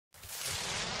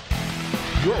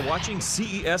You're watching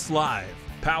CES Live,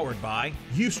 powered by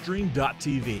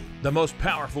Ustream.tv, the most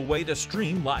powerful way to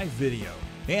stream live video,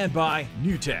 and by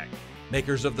NewTek,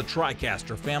 makers of the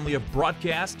TriCaster family of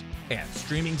broadcast and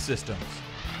streaming systems.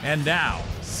 And now,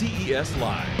 CES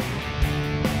Live.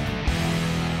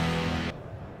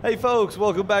 Hey folks,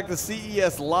 welcome back to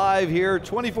CES Live here,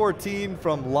 2014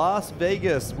 from Las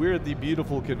Vegas. We're at the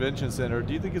beautiful convention center.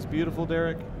 Do you think it's beautiful,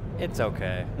 Derek? It's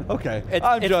okay. Okay. It's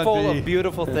full of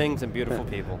beautiful things and beautiful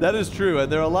people. That is true,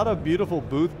 and there are a lot of beautiful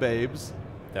booth babes.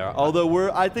 There are.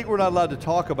 Although I think we're not allowed to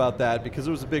talk about that because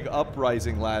there was a big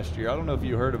uprising last year. I don't know if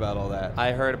you heard about all that.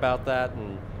 I heard about that,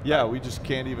 and yeah, we just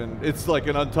can't even, it's like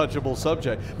an untouchable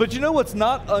subject. But you know what's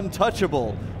not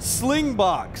untouchable?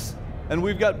 Slingbox. And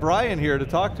we've got Brian here to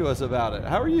talk to us about it.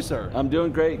 How are you, sir? I'm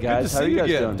doing great, guys. Good to see you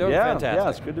again. Doing fantastic. Yeah,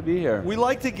 it's good to be here. We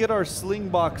like to get our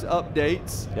Slingbox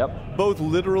updates. Yep. Both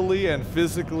literally and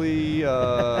physically.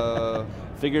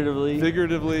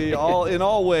 Figuratively, in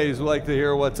all ways, we like to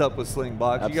hear what's up with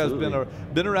Slingbox. Absolutely. You guys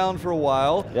been around for a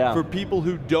while. Yeah. For people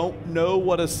who don't know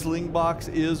what a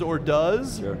Slingbox is or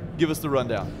does, sure. Give us the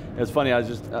rundown. It's funny. I was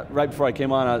just right before I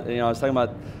came on. I was talking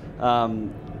about,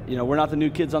 we're not the new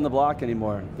kids on the block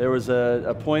anymore. There was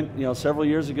a point, several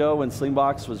years ago when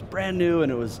Slingbox was brand new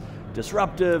and it was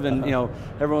disruptive, and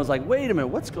everyone was like, "Wait a minute,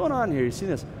 what's going on here? You seen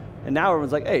this?" And now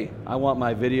everyone's like, "Hey, I want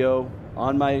my video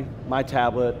on my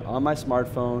tablet, on my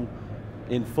smartphone,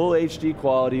 in full HD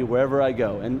quality wherever I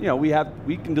go." And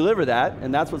we can deliver that,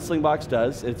 and that's what Slingbox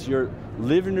does. It's your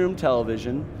living room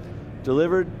television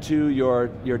delivered to your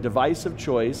device of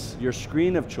choice, your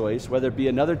screen of choice, whether it be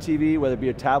another TV, whether it be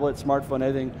a tablet, smartphone,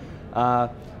 anything,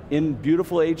 in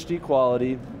beautiful HD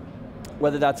quality,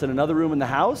 whether that's in another room in the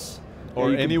house,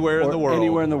 or anywhere in the world.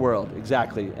 Anywhere in the world,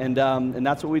 exactly. And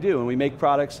that's what we do. And we make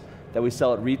products that we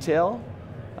sell at retail,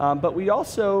 but we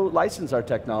also license our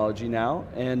technology now.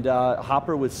 And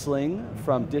Hopper with Sling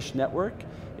from Dish Network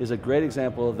is a great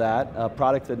example of that, a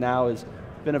product that now has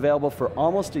been available for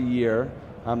almost a year.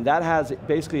 That has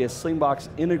basically a Slingbox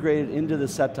integrated into the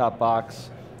set-top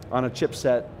box on a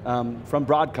chipset from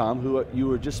Broadcom, who you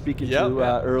were just speaking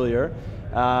to earlier.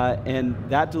 And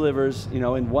that delivers,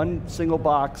 in one single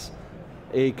box,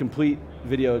 a complete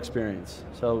video experience.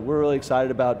 So we're really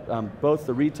excited about both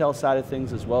the retail side of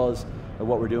things as well as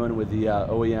what we're doing with the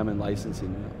OEM and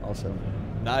licensing also.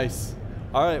 Nice.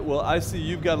 All right, well, I see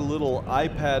you've got a little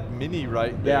iPad mini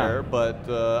right there, but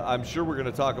I'm sure we're going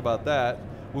to talk about that.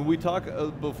 When we talk,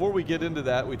 before we get into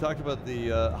that, we talked about the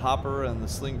Hopper and the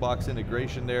Slingbox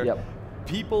integration there. Yep.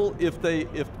 People, if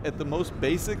at the most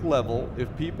basic level,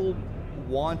 if people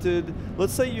wanted,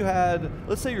 let's say you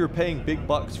were paying big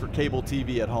bucks for cable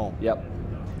TV at home. Yep.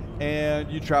 And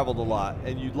you traveled a lot,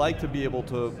 and you'd like to be able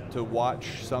to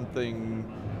watch something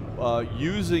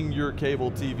using your cable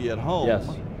TV at home. Yes.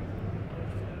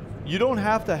 You don't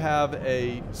have to have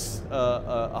a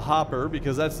Hopper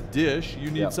because that's Dish. You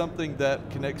need something that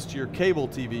connects to your cable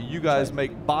TV. You guys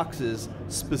make boxes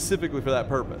specifically for that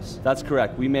purpose. That's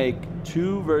correct. We make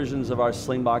two versions of our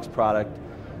Slingbox product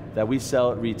that we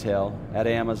sell at retail, at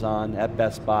Amazon, at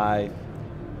Best Buy,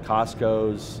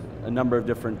 Costco's, a number of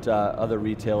different other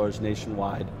retailers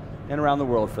nationwide, and around the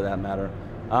world for that matter.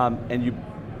 And you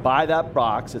buy that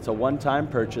box. It's a one-time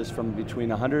purchase from between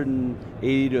 $180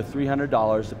 to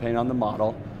 $300, depending on the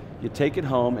model. You take it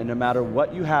home, and no matter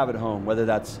what you have at home, whether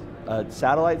that's a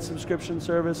satellite subscription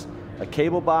service, a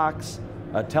cable box,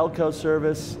 a telco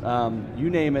service,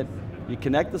 you name it, you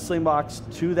connect the Slingbox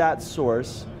to that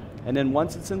source, and then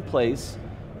once it's in place,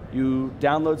 you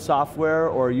download software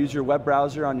or use your web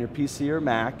browser on your PC or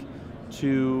Mac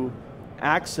to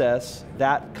access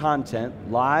that content,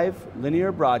 live,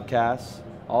 linear broadcasts,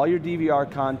 all your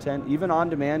DVR content, even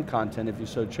on-demand content if you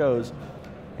so chose,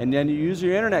 and then you use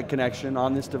your internet connection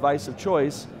on this device of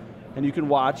choice, and you can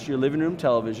watch your living room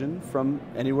television from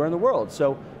anywhere in the world.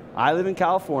 So I live in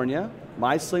California.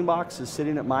 My Slingbox is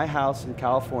sitting at my house in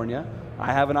California.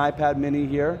 I have an iPad mini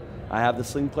here. I have the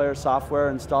Sling Player software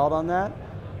installed on that.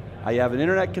 I have an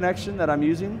internet connection that I'm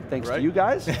using, thanks to you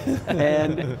guys,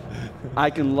 and I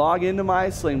can log into my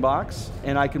Slingbox,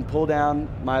 and I can pull down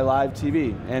my live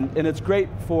TV. And it's great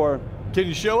for... Can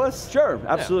you show us? Sure,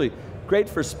 absolutely. Yeah. Great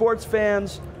for sports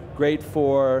fans, great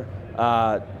for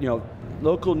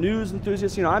local news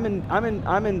enthusiasts.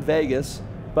 I'm in Vegas,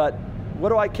 but what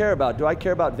do I care about? Do I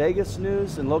care about Vegas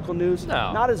news and local news?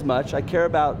 No. Not as much. I care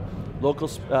about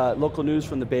local news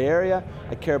from the Bay Area.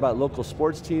 I care about local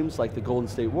sports teams like the Golden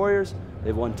State Warriors.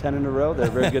 They've won 10 in a row. They're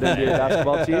a very good NBA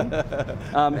basketball team.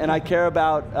 And I care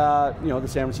about the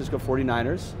San Francisco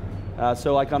 49ers.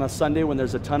 So like on a Sunday when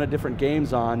there's a ton of different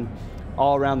games on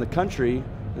all around the country,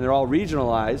 and they're all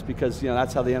regionalized because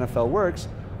that's how the NFL works.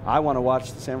 I want to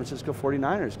watch the San Francisco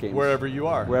 49ers games. Wherever you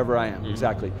are. Wherever I am,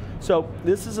 exactly. So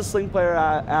this is a Sling Player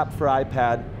app for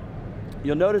iPad.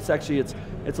 You'll notice actually it's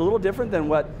a little different than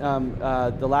what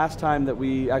the last time that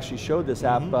we actually showed this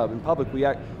app in public.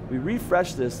 We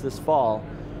refreshed this fall,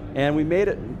 and we made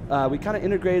it, we kind of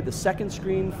integrated the second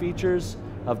screen features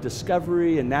of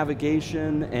discovery and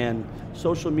navigation and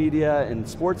social media and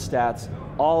sports stats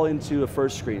all into a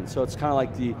first screen. So it's kind of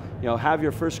like have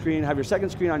your first screen, have your second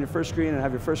screen on your first screen, and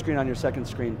have your first screen on your second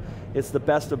screen. It's the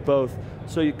best of both.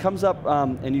 So it comes up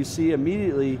and you see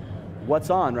immediately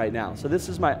what's on right now. So this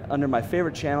is under my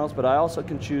favorite channels, but I also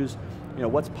can choose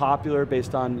what's popular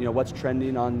based on what's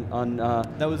trending on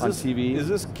TV. Is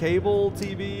this cable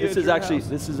TV? This is actually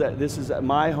this is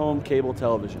my home cable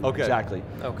television. Okay. Exactly.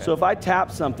 Okay. So if I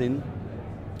tap something,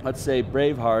 let's say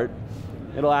Braveheart,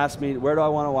 it'll ask me where do I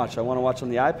want to watch? I want to watch on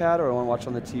the iPad or I want to watch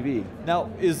on the TV.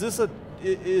 Now, is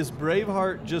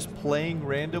Braveheart just playing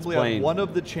randomly on one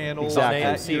of the channels? Exactly.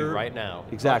 It's on AMC right now.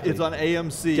 Exactly. It's on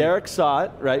AMC. Derek saw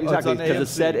it, right? Exactly, it's on because it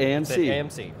AMC. said AMC. It's at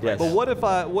AMC. Yes. But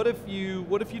what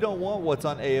if you don't want what's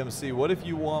on AMC? What if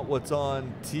you want what's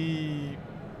on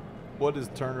what is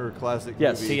Turner Classic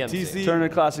Yes. Movies? TMC. Turner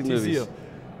Classic Movies.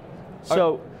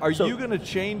 So Are you going to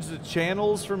change the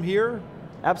channels from here?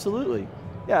 Absolutely.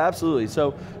 Yeah, absolutely.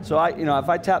 So I, if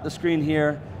I tap the screen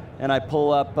here and I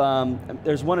pull up,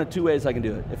 there's one of two ways I can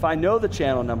do it. If I know the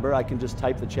channel number, I can just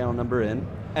type the channel number in.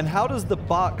 And how does the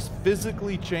box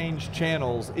physically change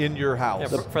channels in your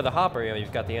house? Yeah, for the Hopper,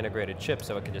 you've got the integrated chip,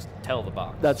 so it can just tell the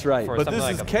box. That's right. For But something this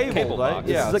like is a cable, right? box,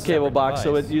 Yeah. This is a cable separate box,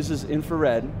 so it device. uses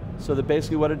infrared. So that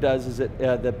basically what it does is the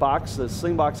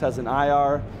Slingbox has an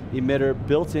IR emitter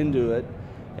built into it,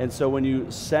 and so when you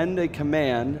send a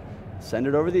command, send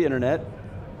it over the internet,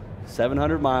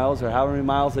 700 miles or however many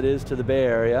miles it is to the Bay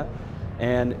Area,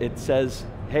 and it says,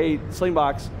 hey,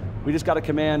 Slingbox, we just got a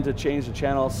command to change the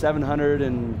channel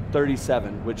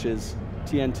 737, which is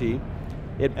TNT.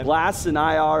 It blasts an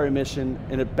IR emission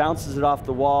and it bounces it off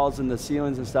the walls and the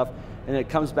ceilings and stuff, and it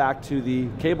comes back to the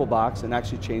cable box and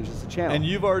actually changes the channel. And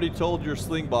you've already told your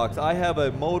Slingbox, I have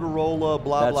a Motorola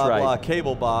blah, That's blah, right. blah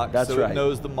cable box, That's so right. it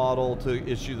knows the model to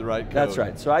issue the right code. That's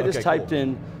right. So I just Okay, typed cool.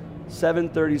 in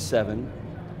 737,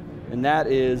 and that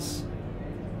is,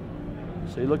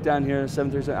 so you look down here,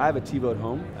 737, I have a TiVo at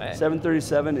home. Right.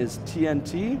 737 is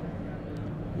TNT,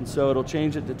 and so it'll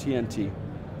change it to TNT.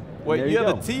 Wait, There you have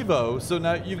go. a TiVo, so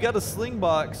now you've got a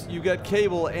Slingbox, you've got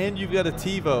cable, and you've got a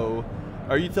TiVo.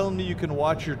 Are you telling me you can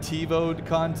watch your TiVo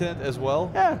content as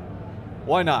well? Yeah.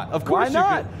 Why not? Of course Why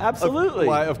not? you could. Absolutely.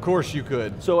 Why? Of course you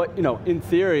could. So, in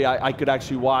theory, I could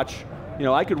actually watch,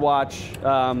 I could watch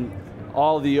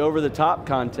all the over-the-top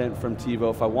content from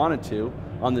TiVo if I wanted to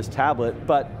on this tablet,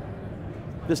 but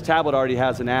this tablet already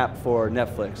has an app for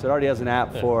Netflix. It already has an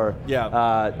app for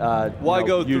Why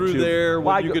go through YouTube. there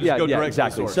when you could just go directly to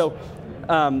exactly. source?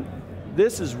 So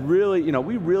this is really,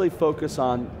 we really focus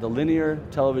on the linear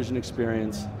television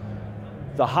experience.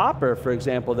 The Hopper, for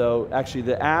example, though, actually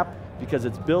the app, because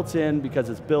it's built in, because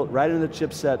it's built right into the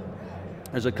chipset,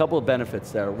 there's a couple of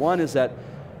benefits there. One is that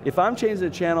if I'm changing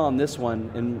the channel on this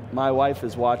one and my wife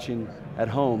is watching at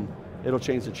home, it'll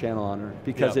change the channel on her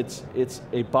because it's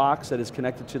a box that is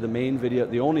connected to the main video,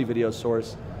 the only video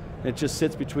source, and it just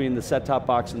sits between the set-top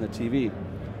box and the TV.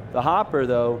 The Hopper,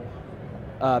 though,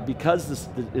 because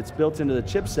it's built into the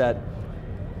chipset,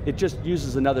 it just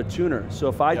uses another tuner. So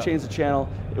if I change the channel,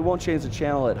 it won't change the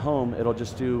channel at home. It'll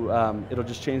just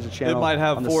change the channel. It might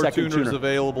have on the 4 second tuners tuner.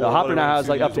 available. The Hopper whatever now has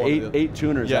like up to tuners you want eight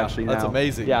tuners actually now. That's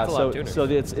amazing. Yeah, That's a lot of tuners. so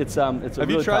it's a Have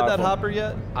really you tried that powerful. Hopper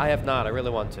yet? I have not. I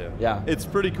really want to. Yeah. It's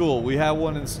pretty cool. We have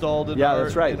one installed in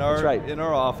that's right. in our That's right. in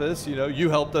our office. You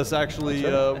helped us actually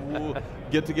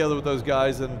get together with those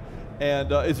guys, and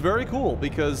it's very cool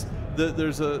because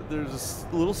there's a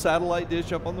little satellite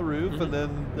dish up on the roof, and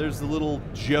then there's the little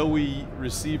Joey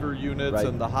receiver units Right.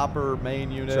 and the Hopper main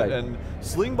unit, right. and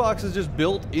Slingbox is just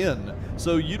built in.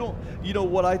 So you don't,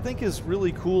 what I think is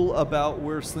really cool about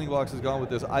where Slingbox has gone with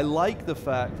this, I like the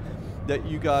fact that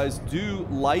you guys do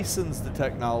license the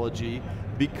technology,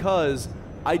 because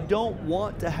I don't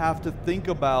want to have to think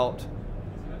about,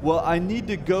 well, I need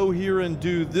to go here and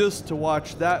do this to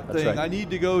watch that That's thing. right. I need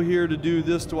to go here to do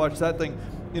this to watch that thing.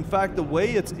 In fact, the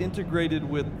way it's integrated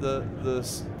with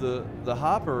the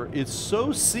Hopper, it's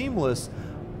so seamless.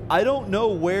 I don't know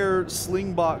where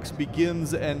Slingbox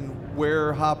begins and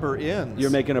where Hopper ends. You're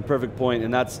making a perfect point,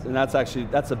 and that's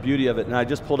the beauty of it. And I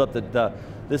just pulled up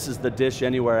this is the Dish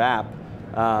Anywhere app,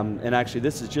 and actually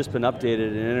this has just been updated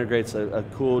and integrates a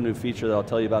cool new feature that I'll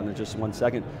tell you about in just one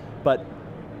second. But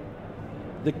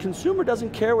the consumer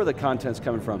doesn't care where the content's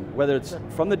coming from, whether it's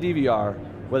from the DVR,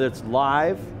 whether it's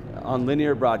live on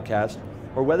linear broadcast,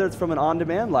 or whether it's from an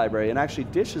on-demand library. And actually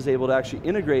Dish is able to actually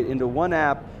integrate into one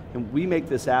app, and we make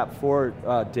this app for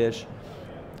Dish,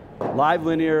 live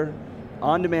linear,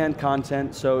 on-demand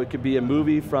content, so it could be a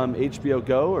movie from HBO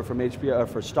Go or from HBO or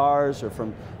for Stars or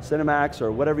from Cinemax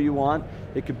or whatever you want.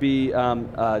 It could be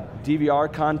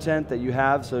DVR content that you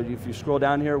have, so if you scroll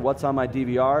down here, what's on my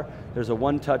DVR, there's a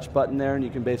one-touch button there and you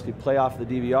can basically play off the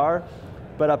DVR.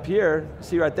 But up here,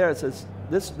 see right there, it says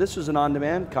this is an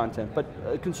on-demand content, but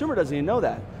a consumer doesn't even know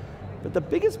that. But the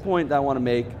biggest point that I want to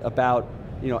make about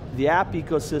the app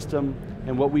ecosystem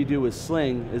and what we do with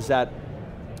Sling is that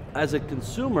as a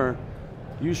consumer,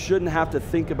 you shouldn't have to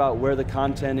think about where the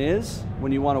content is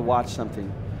when you want to watch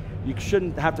something. You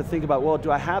shouldn't have to think about, well,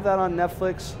 do I have that on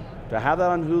Netflix? Do I have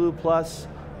that on Hulu Plus?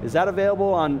 Is that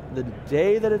available on the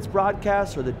day that it's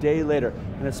broadcast or the day later?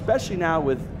 And especially now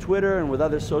with Twitter and with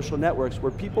other social networks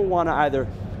where people want to either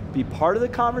be part of the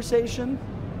conversation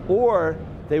or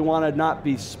they want to not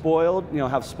be spoiled,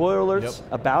 have spoiler alerts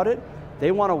about it.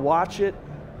 They want to watch it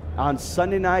on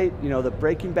Sunday night, the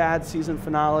Breaking Bad season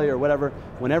finale or whatever,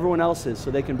 when everyone else is, so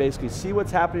they can basically see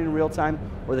what's happening in real time,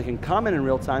 or they can comment in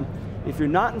real time. If you're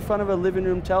not in front of a living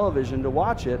room television to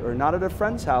watch it, or not at a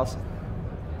friend's house,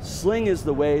 Sling is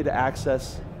the way to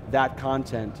access that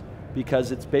content,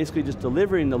 because it's basically just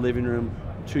delivering the living room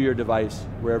to your device,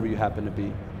 wherever you happen to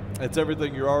be. It's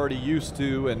everything you're already used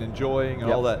to and enjoying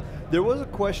and all that. There was a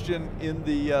question in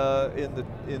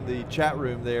the chat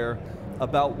room there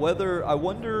about whether, I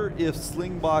wonder if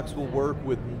Slingbox will work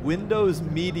with Windows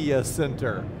Media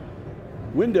Center.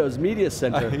 Windows Media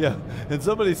Center. Yeah, and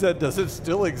somebody said, does it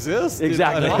still exist?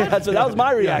 Exactly, so that was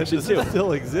my reaction does too. Does it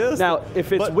still exist? Now,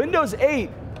 if it's Windows 8,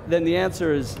 then the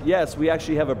answer is yes. We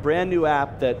actually have a brand new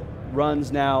app that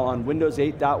runs now on Windows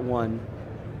 8.1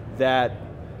 that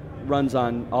runs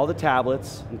on all the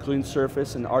tablets, including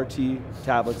Surface and RT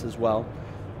tablets as well.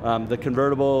 The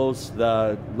convertibles,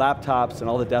 the laptops, and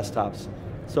all the desktops.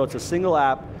 So it's a single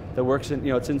app that works in,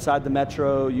 it's inside the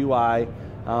Metro UI.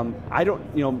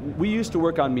 We used to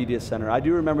work on Media Center. I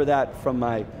do remember that from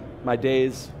my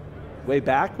days way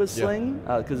back with Sling,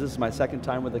 because this is my second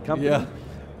time with the company. Yeah.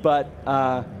 But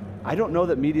I don't know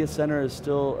that Media Center is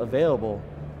still available.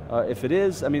 If it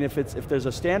is, if there's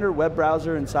a standard web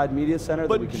browser inside Media Center,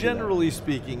 then we can generally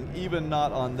speaking, even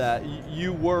not on that,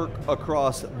 you work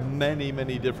across many,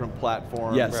 many different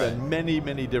platforms and many,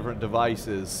 many different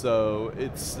devices. So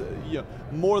it's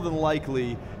more than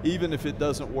likely, even if it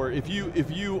doesn't work, if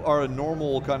you are a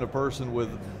normal kind of person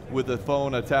with a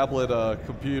phone, a tablet, a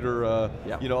computer,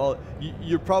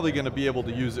 you're probably going to be able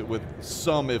to use it with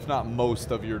some, if not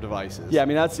most, of your devices. Yeah,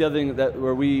 that's the other thing that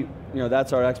where we,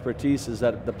 that's our expertise, is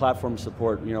that the platform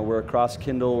support. We're across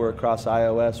Kindle, we're across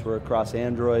iOS, we're across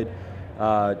Android,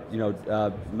 Mac,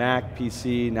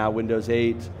 PC, now Windows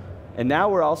 8, and now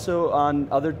we're also on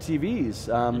other TVs.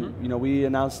 We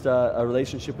announced a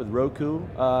relationship with Roku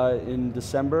in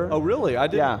December. Oh, really? I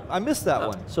didn't. Yeah. I missed that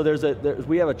one. So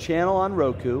we have a channel on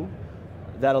Roku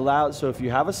that allows. So if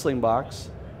you have a Slingbox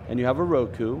and you have a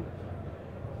Roku,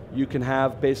 you can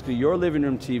have basically your living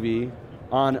room TV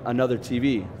on another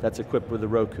TV that's equipped with a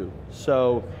Roku.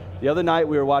 So the other night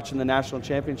we were watching the national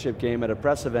championship game at a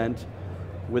press event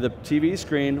with a TV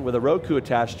screen with a Roku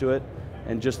attached to it,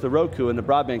 and just the Roku and the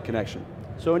broadband connection.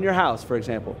 So in your house, for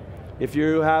example, if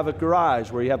you have a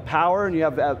garage where you have power and you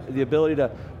have the ability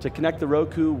to connect the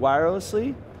Roku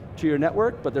wirelessly to your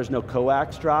network, but there's no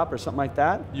coax drop or something like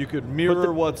that. You could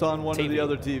mirror what's on one of the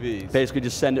other TVs. Basically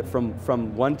just send it from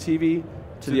one TV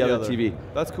to the other TV.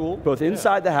 That's cool. Both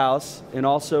inside the house and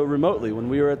also remotely. When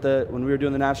we were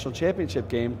doing the national championship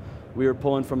game, we were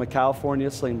pulling from a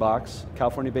California-based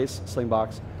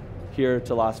Slingbox here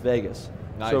to Las Vegas.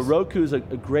 Nice. So Roku is a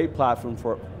great platform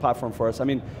for us.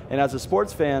 And as a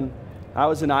sports fan, I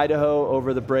was in Idaho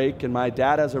over the break, and my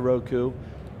dad has a Roku,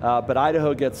 but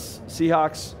Idaho gets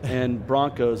Seahawks and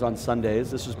Broncos on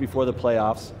Sundays. This was before the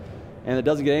playoffs. And it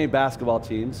doesn't get any basketball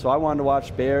teams, so I wanted to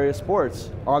watch Bay Area sports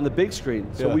on the big screen,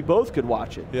 so we both could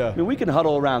watch it. Yeah. We can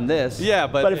huddle around this. Yeah,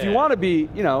 but if you want to be,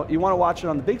 you want to watch it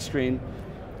on the big screen,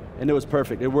 and it was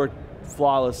perfect. It worked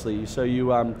flawlessly. So you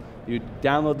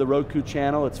download the Roku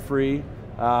channel. It's free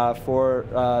for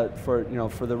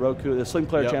the Roku, the Sling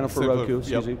Player channel for Roku.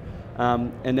 Excuse me.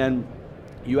 And then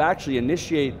you actually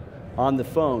initiate on the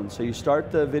phone. So you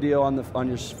start the video on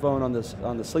your phone on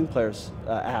the Sling Player's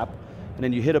app. And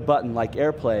then you hit a button like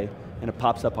AirPlay, and it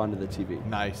pops up onto the TV.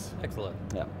 Nice. Excellent.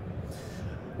 Yeah.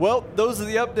 Well, those are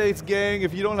the updates, gang.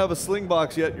 If you don't have a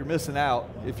Slingbox yet, you're missing out.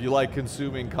 If you like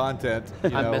consuming content,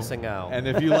 I'm missing out. And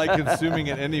if you like consuming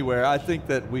it anywhere, I think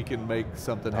that we can make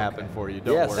something happen for you.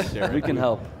 Don't worry, Derek. We can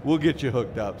help. We'll get you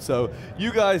hooked up. So,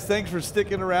 you guys, thanks for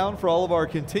sticking around for all of our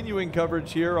continuing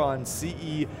coverage here on CES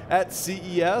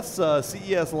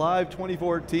Live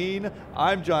 2014.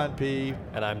 I'm John P.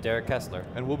 And I'm Derek Kessler.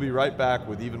 And we'll be right back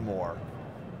with even more.